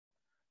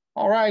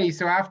Alrighty,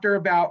 so after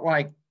about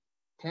like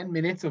 10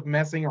 minutes of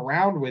messing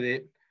around with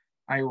it,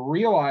 I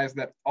realized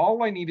that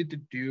all I needed to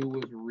do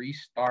was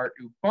restart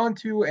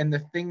Ubuntu, and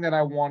the thing that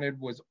I wanted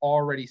was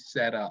already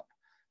set up.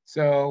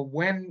 So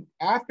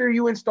after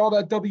you install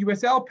that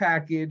WSL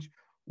package,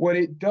 what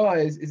it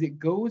does is it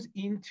goes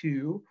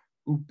into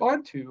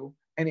Ubuntu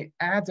and it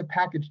adds a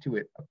package to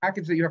it, a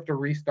package that you have to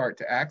restart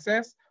to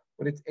access,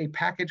 but it's a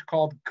package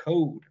called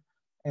code.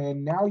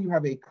 And now you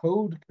have a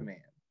code command.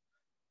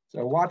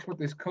 So watch what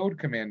this code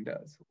command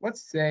does.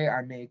 Let's say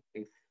I make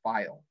a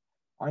file.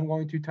 I'm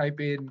going to type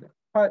in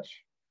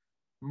touch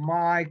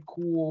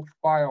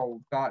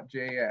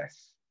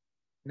mycoolfile.js.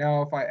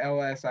 Now if I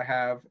ls, I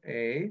have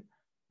a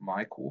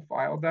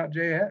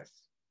mycoolfile.js.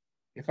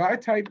 If I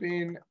type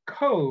in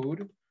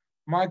code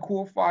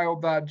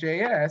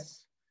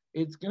mycoolfile.js,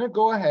 it's going to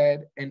go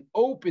ahead and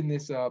open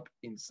this up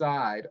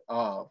inside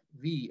of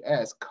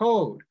VS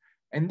Code.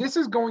 And this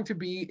is going to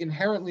be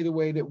inherently the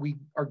way that we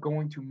are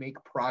going to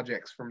make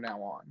projects from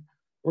now on.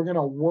 We're going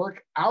to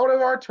work out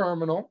of our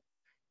terminal,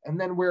 and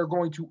then we're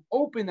going to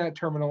open that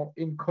terminal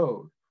in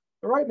code.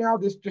 So right now,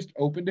 this just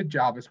opened a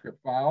JavaScript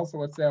file. So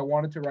let's say I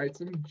wanted to write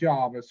some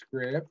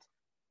JavaScript.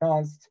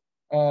 Const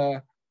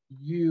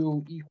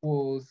u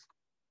equals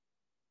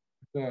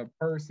the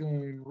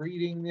person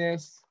reading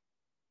this.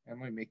 And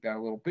let me make that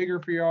a little bigger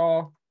for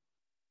y'all.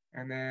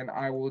 And then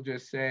I will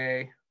just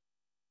say,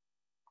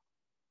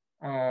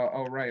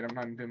 oh, right, I'm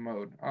not in vim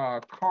mode.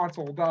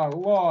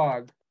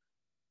 Console.log,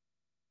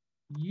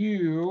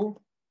 you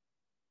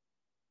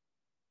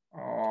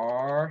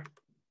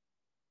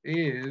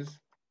is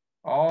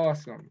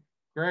awesome.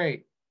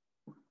 Great.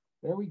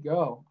 There we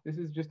go. This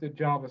is just a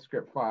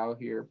JavaScript file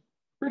here.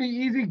 Pretty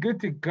easy, good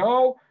to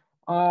go.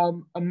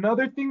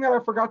 Another thing that I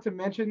forgot to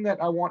mention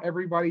that I want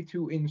everybody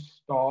to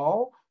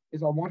install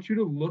is I want you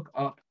to look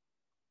up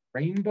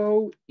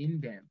Rainbow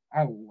Indent.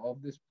 I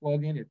love this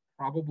plugin. It's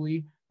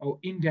probably,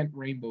 Indent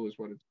Rainbow is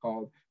what it's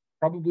called.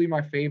 Probably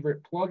my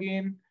favorite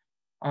plugin.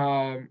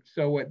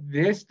 So what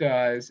this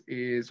does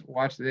is,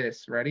 watch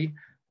this, ready?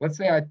 Let's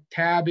say I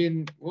tab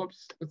in,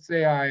 let's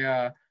say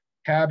I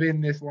tab in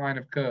this line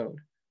of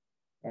code.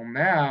 Well,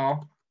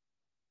 now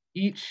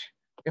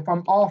if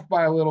I'm off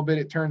by a little bit,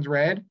 it turns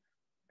red.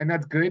 And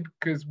that's good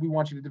because we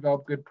want you to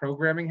develop good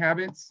programming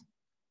habits.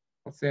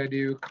 Let's say I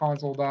do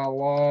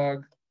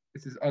console.log.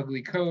 This is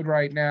ugly code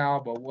right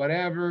now, but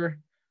whatever.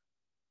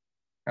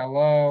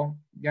 Hello.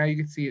 Now you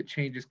can see it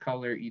changes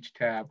color each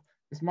tab.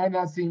 This might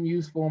not seem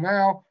useful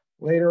now.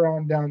 Later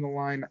on down the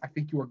line, I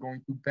think you are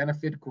going to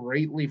benefit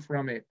greatly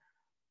from it.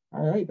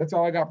 All right, that's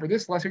all I got for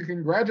this lesson.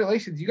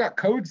 Congratulations, you got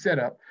code set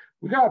up.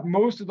 We got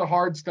most of the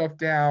hard stuff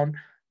down.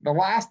 The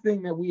last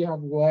thing that we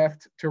have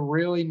left to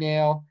really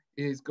nail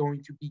is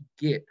going to be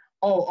Git.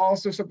 Oh,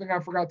 also something I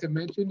forgot to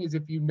mention is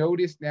if you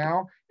notice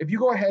now, if you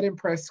go ahead and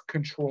press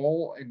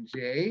Control and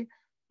J,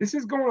 this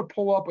is going to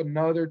pull up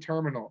another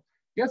terminal.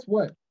 Guess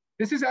what?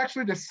 This is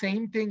actually the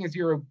same thing as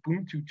your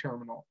Ubuntu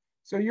terminal.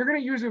 So you're going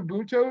to use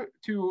Ubuntu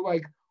to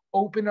like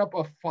open up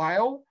a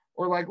file,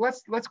 or like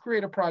let's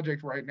create a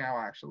project right now,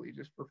 actually,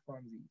 just for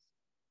funsies.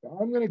 So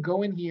I'm going to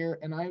go in here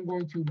and I'm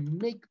going to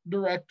make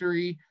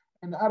directory,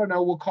 and I don't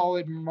know, we'll call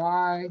it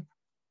my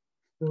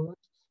first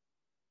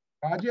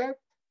project.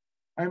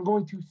 I'm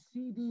going to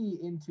CD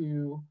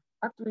into,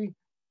 actually,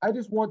 I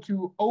just want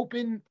to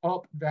open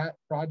up that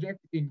project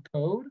in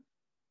code.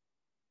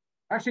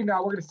 Actually,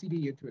 no, we're going to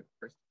CD into it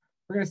first.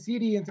 We're going to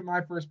CD into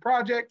my first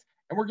project,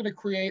 and we're going to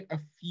create a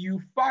few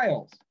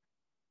files.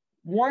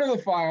 One of the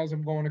files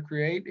I'm going to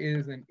create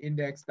is an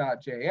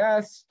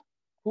index.js.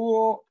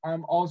 Cool.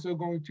 I'm also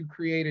going to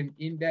create an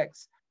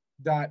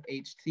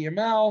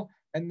index.html,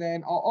 and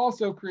then I'll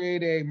also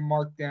create a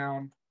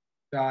markdown.md.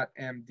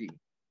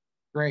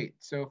 Great.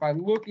 So if I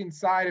look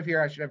inside of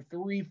here, I should have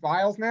 3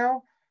 files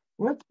now.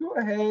 Let's go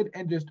ahead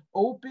and just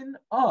open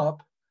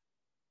up.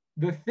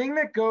 The thing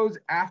that goes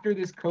after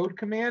this code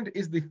command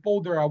is the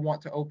folder I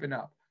want to open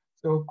up.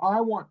 So if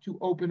I want to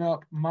open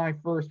up my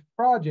first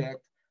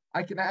project,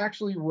 I can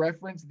actually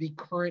reference the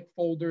current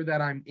folder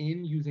that I'm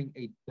in using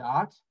a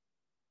dot.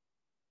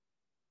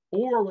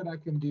 Or what I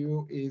can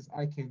do is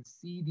I can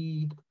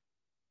CD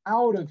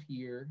out of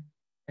here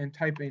and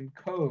type in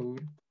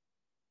code,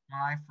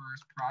 my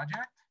first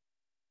project.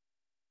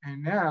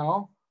 And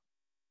now,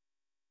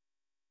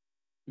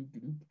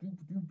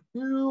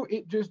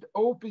 it just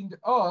opened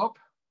up.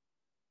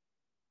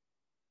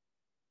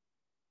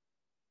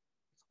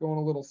 It's going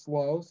a little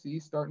slow. See,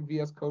 starting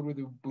VS Code with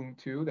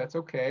Ubuntu. That's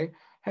okay.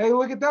 Hey,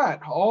 look at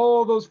that.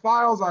 All those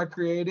files I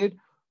created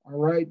are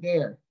right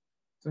there.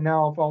 So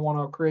now if I want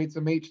to create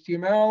some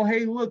HTML,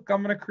 hey, look,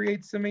 I'm going to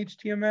create some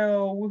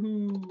HTML.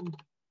 Woohoo.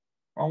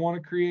 I want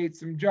to create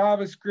some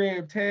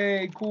JavaScript.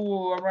 Hey,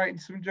 cool. I'm writing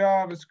some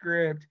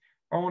JavaScript.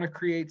 I want to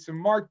create some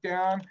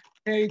Markdown.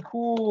 Hey,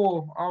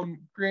 cool. I'm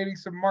creating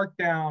some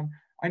Markdown.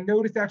 I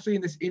noticed actually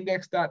in this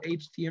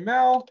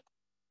index.html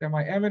that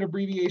my Emmet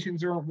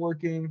abbreviations aren't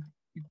working.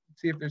 You can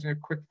see if there's a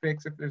quick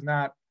fix. If there's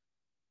not,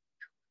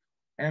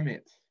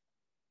 Emmet.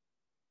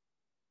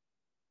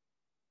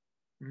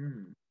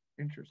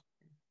 Interesting.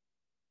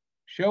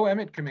 show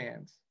Emmet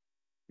commands.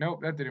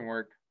 Nope, that didn't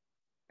work.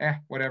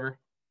 Whatever.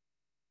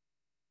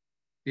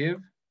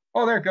 Div.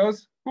 Oh, there it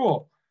goes.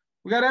 Cool.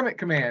 We got Emmet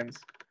commands.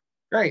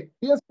 Great.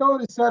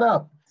 VSCode is set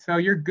up. So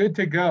you're good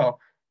to go.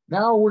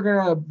 Now we're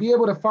going to be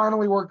able to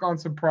finally work on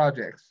some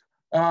projects.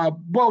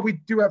 Well, we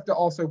do have to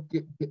also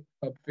get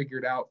GitHub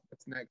figured out.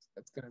 That's next.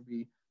 That's going to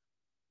be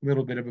a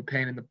little bit of a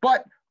pain in the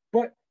butt,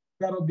 but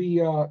that'll be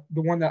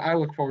the one that I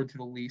look forward to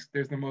the least.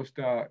 There's the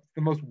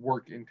most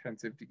work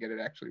intensive to get it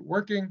actually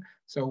working.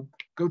 So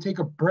go take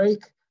a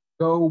break.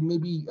 Go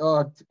maybe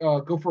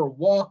go for a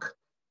walk.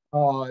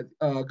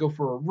 Go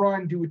for a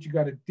run. Do what you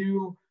got to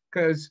do,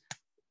 because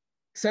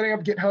setting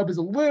up GitHub is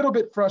a little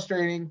bit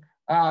frustrating.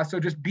 So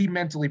just be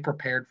mentally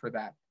prepared for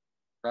that.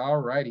 All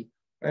righty.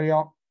 Ready,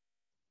 y'all?